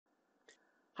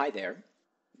Hi there.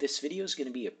 This video is going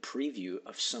to be a preview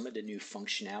of some of the new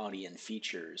functionality and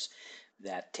features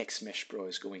that TextMesh Pro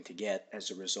is going to get as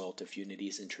a result of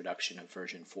Unity's introduction of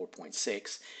version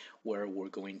 4.6, where we're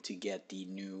going to get the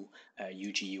new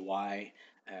UGUI,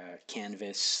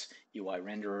 Canvas, UI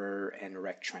renderer, and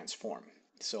Rect transform.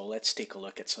 So let's take a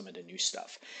look at some of the new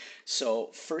stuff. So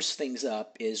first things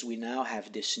up is we now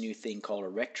have this new thing called a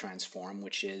rect transform,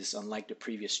 which is unlike the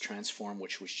previous transform,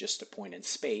 which was just a point in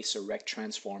space. A rect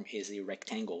transform is a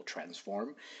rectangle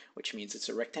transform, which means it's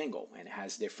a rectangle and it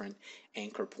has different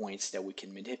anchor points that we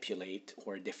can manipulate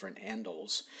or different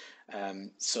handles.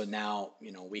 So now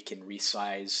we can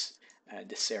resize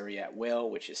this area at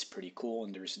will, which is pretty cool,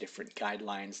 and there's different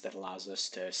guidelines that allows us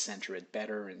to center it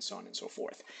better and so on and so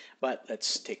forth. But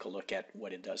let's take a look at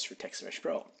what it does for TextMesh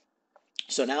Pro.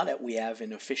 So now that we have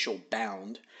an official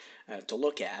bound to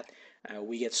look at,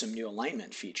 we get some new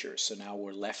alignment features. So now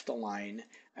we're left align,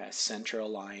 center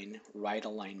align, right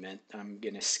alignment. I'm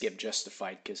going to skip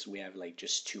justified because we have like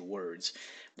just 2 words.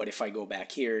 But if I go back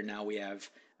here, now we have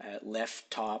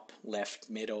left top, left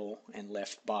middle, and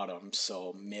left bottom.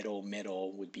 So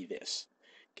middle would be this,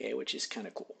 okay, which is kind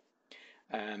of cool.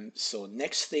 So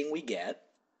next thing we get,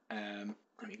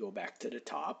 let me go back to the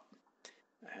top.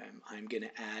 I'm going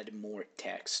to add more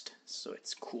text so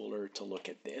it's cooler to look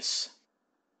at this.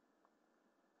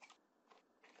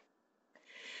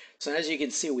 So as you can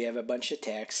see, we have a bunch of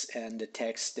text, and the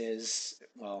text is,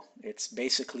 well, it's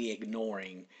basically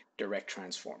ignoring direct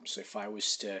transform. So if I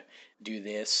was to do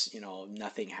this,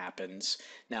 nothing happens.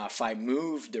 Now, if I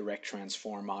move direct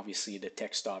transform, obviously the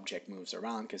text object moves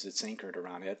around because it's anchored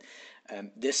around it.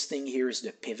 This thing here is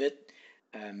the pivot.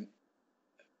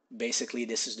 Basically,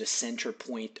 this is the center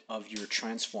point of your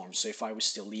transform. So if I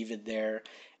was to leave it there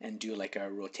and do like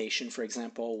a rotation, for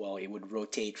example, well, it would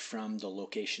rotate from the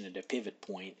location of the pivot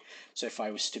point. So if I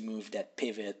was to move that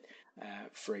pivot,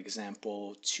 for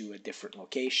example, to a different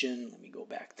location, let me go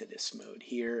back to this mode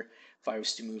here. If I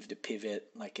was to move the pivot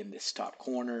like in this top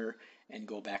corner and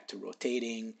go back to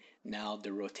rotating, now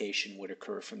the rotation would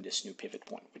occur from this new pivot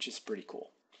point, which is pretty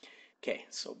cool. Okay,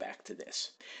 so back to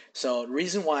this. So the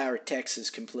reason why our text is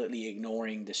completely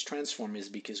ignoring this transform is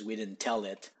because we didn't tell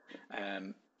it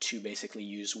to basically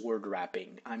use word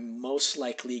wrapping. I'm most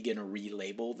likely going to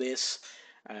relabel this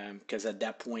because at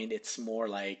that point it's more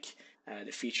like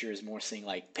the feature is more saying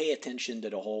like pay attention to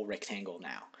the whole rectangle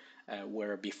now,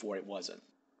 where before it wasn't.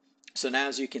 So now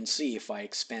as you can see, if I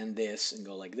expand this and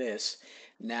go like this,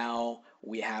 now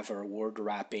we have our word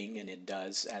wrapping and it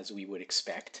does as we would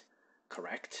expect.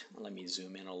 Correct. Let me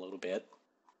zoom in a little bit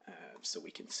so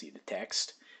we can see the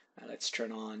text. Let's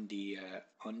turn on the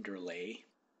underlay.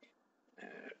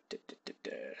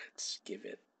 Let's give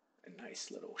it a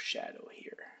nice little shadow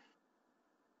here,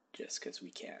 just because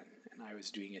we can. And I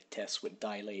was doing a test with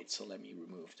dilate, so let me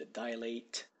remove the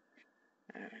dilate.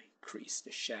 Increase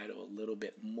the shadow a little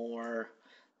bit more.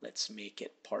 Let's make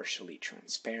it partially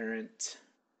transparent,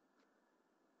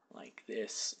 like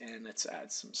this, and let's add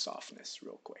some softness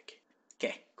real quick.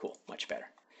 Okay, cool, much better.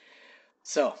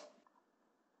 So,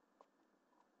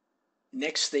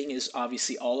 next thing is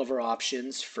obviously all of our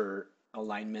options for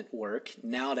alignment work.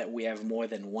 Now that we have more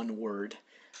than one word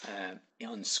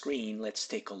on screen, let's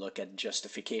take a look at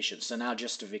justification. So now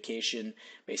justification,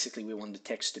 basically we want the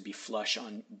text to be flush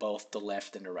on both the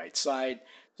left and the right side.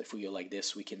 So if we go like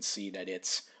this, we can see that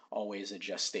it's always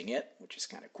adjusting it, which is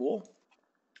kind of cool.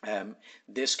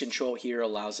 This control here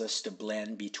allows us to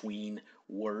blend between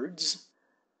words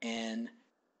and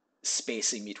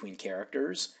spacing between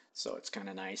characters. So it's kind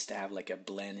of nice to have like a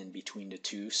blend in between the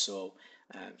two. So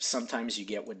sometimes you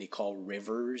get what they call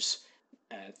rivers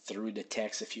through the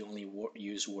text if you only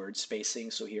use word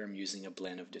spacing. So here I'm using a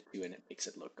blend of the two and it makes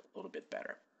it look a little bit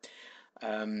better.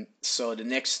 So the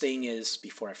next thing is,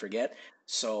 before I forget,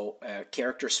 so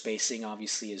character spacing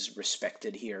obviously is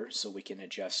respected here, so we can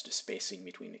adjust the spacing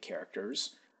between the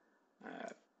characters.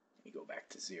 Let me go back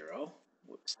to 0.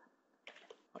 Whoops.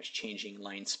 I was changing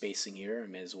line spacing here. I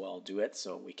may as well do it,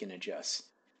 so we can adjust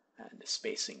the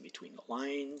spacing between the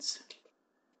lines.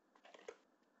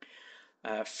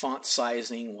 Font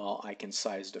sizing, well, I can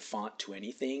size the font to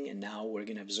anything, and now we're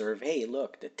going to observe, hey,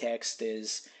 look, the text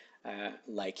is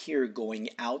like here going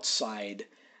outside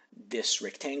this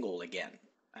rectangle again.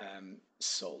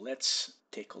 So let's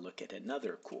take a look at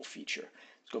another cool feature.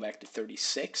 Let's go back to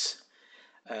 36.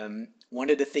 One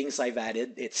of the things I've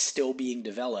added, it's still being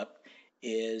developed,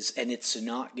 is, and it's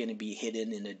not going to be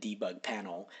hidden in a debug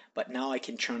panel, but now I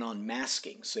can turn on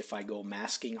masking. So if I go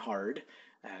masking hard,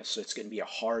 so it's going to be a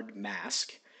hard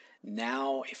mask.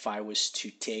 Now if I was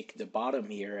to take the bottom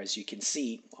here, as you can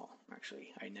see, well,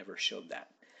 actually I never showed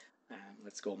that.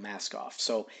 Let's go mask off.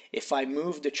 So if I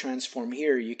move the transform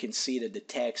here, you can see that the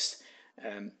text,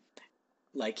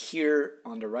 like here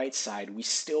on the right side, we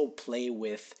still play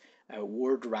with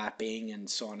word wrapping and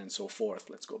so on and so forth.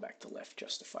 Let's go back to left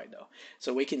justified though.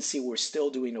 So we can see we're still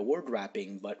doing the word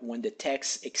wrapping, but when the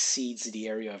text exceeds the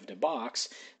area of the box,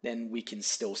 then we can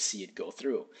still see it go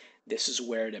through. This is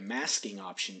where the masking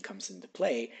option comes into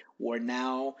play, where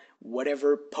now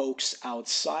whatever pokes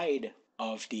outside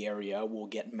of the area will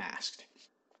get masked.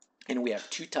 And we have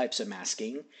two types of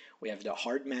masking. We have the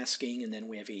hard masking, and then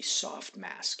we have a soft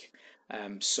mask.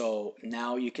 So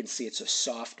now you can see it's a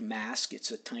soft mask.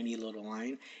 It's a tiny little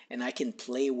line, and I can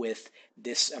play with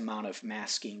this amount of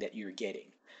masking that you're getting.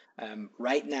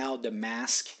 Right now, the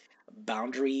mask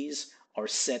boundaries are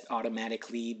set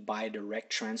automatically by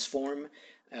direct transform.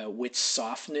 With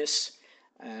softness,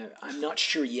 I'm not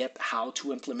sure yet how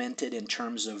to implement it in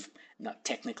terms of not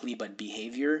technically but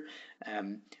behavior,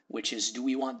 which is, do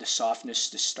we want the softness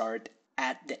to start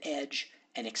at the edge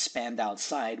and expand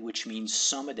outside, which means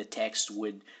some of the text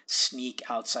would sneak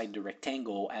outside the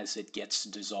rectangle as it gets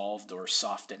dissolved or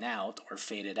softened out or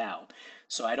faded out.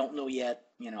 So I don't know yet,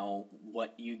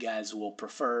 what you guys will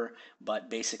prefer, but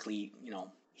basically,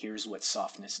 here's what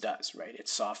softness does, right? It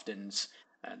softens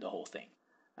the whole thing.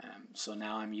 So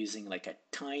now I'm using like a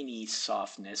tiny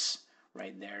softness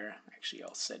right there. Actually,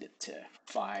 I'll set it to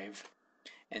 5.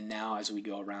 And now as we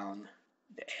go around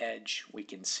the edge, we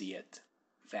can see it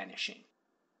vanishing.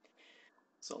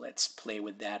 So let's play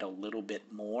with that a little bit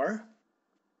more.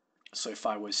 So if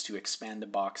I was to expand the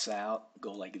box out,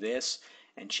 go like this,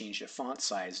 and change the font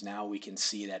size, now we can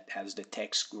see that as the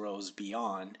text grows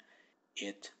beyond,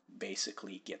 it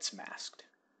basically gets masked,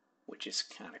 which is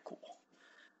kind of cool.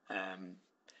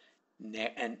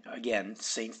 And again,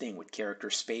 same thing with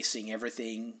character spacing.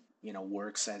 Everything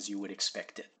works as you would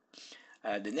expect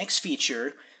it. The next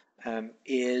feature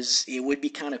is, it would be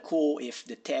kind of cool if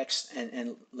the text,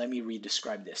 and let me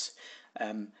re-describe this.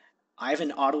 I have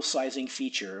an auto sizing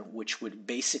feature which would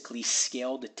basically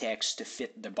scale the text to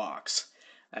fit the box.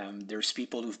 There's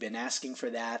people who've been asking for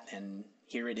that, and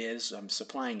here it is, I'm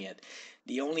supplying it.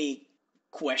 The only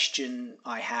question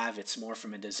I have, it's more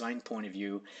from a design point of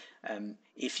view,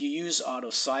 if you use auto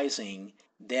sizing,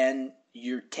 then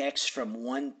your text from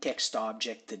one text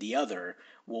object to the other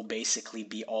will basically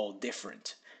be all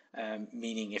different.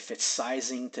 Meaning if it's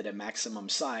sizing to the maximum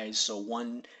size, so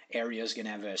one area is going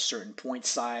to have a certain point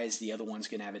size, the other one's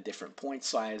going to have a different point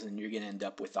size, and you're going to end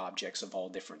up with objects of all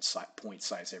different point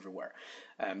size everywhere.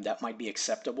 That might be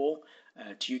acceptable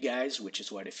to you guys, which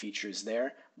is why the feature is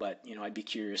there, but I'd be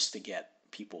curious to get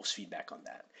people's feedback on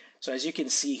that. So as you can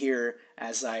see here,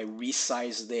 as I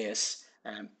resize this,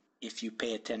 if you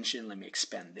pay attention, let me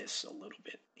expand this a little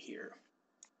bit here.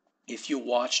 If you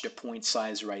watch the point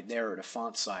size right there, or the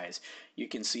font size, you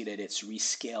can see that it's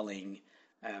rescaling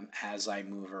as I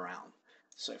move around.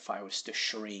 So if I was to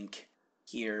shrink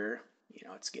here,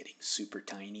 it's getting super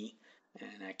tiny,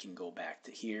 and I can go back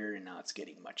to here, and now it's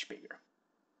getting much bigger.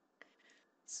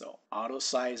 So auto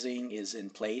sizing is in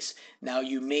place. Now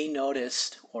you may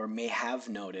notice, or may have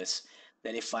noticed,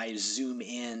 that if I zoom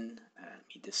in, let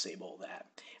me disable that.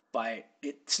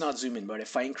 It's not zoom in, but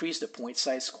if I increase the point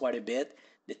size quite a bit,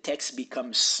 the text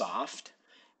becomes soft,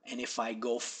 and if I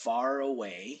go far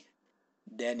away,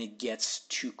 then it gets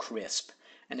too crisp.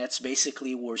 And that's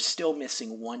basically, we're still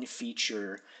missing one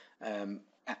feature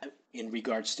in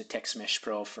regards to TextMesh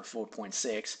Pro for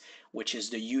 4.6, which is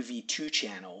the UV2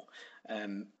 channel.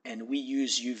 And we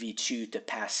use UV2 to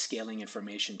pass scaling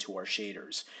information to our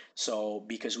shaders. So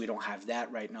because we don't have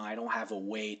that right now, I don't have a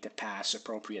way to pass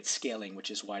appropriate scaling,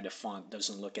 which is why the font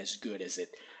doesn't look as good as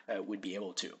it would be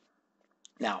able to.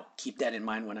 Now, keep that in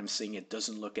mind when I'm saying it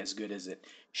doesn't look as good as it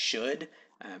should.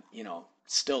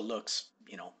 Still looks,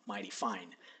 mighty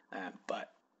fine,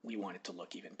 but we want it to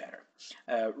look even better.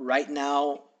 Right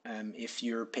now, if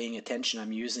you're paying attention,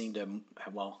 I'm using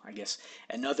I guess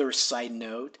another side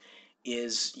note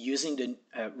is using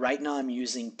right now I'm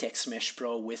using TextMesh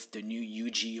Pro with the new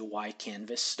UGUI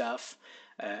canvas stuff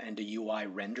and the UI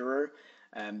renderer.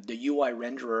 The UI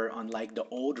renderer, unlike the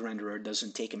old renderer,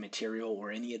 doesn't take a material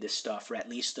or any of this stuff, or at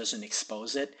least doesn't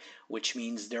expose it, which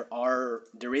means there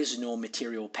is no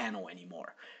material panel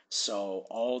anymore. So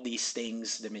all these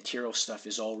things, the material stuff,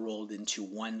 is all rolled into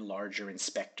one larger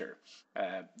inspector.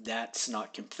 That's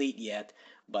not complete yet,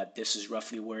 but this is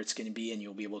roughly where it's going to be, and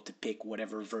you'll be able to pick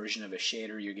whatever version of a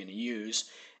shader you're going to use.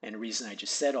 And the reason I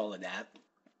just said all of that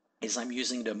is I'm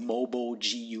using the mobile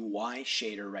GUI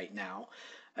shader right now.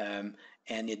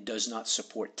 And it does not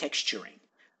support texturing.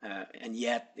 and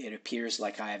yet it appears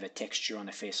like I have a texture on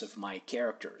the face of my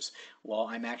characters. Well,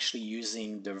 I'm actually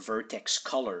using the vertex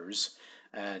colors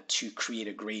to create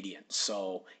a gradient.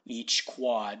 So each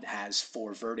quad has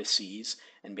 4 vertices,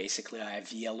 and basically I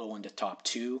have yellow on the top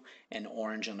 2 and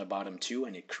orange on the bottom 2,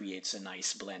 and it creates a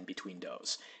nice blend between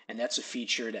those. And that's a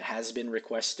feature that has been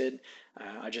requested.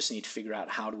 I just need to figure out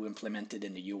how to implement it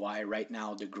in the UI. Right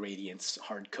now the gradient's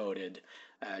hard-coded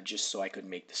just so I could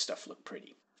make the stuff look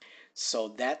pretty. So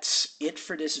that's it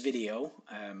for this video.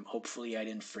 Hopefully I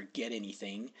didn't forget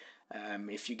anything.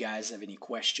 If you guys have any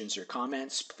questions or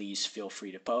comments, please feel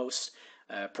free to post.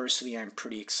 Personally, I'm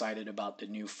pretty excited about the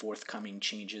new forthcoming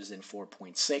changes in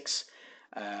 4.6.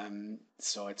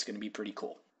 So it's going to be pretty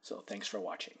cool. So thanks for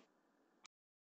watching.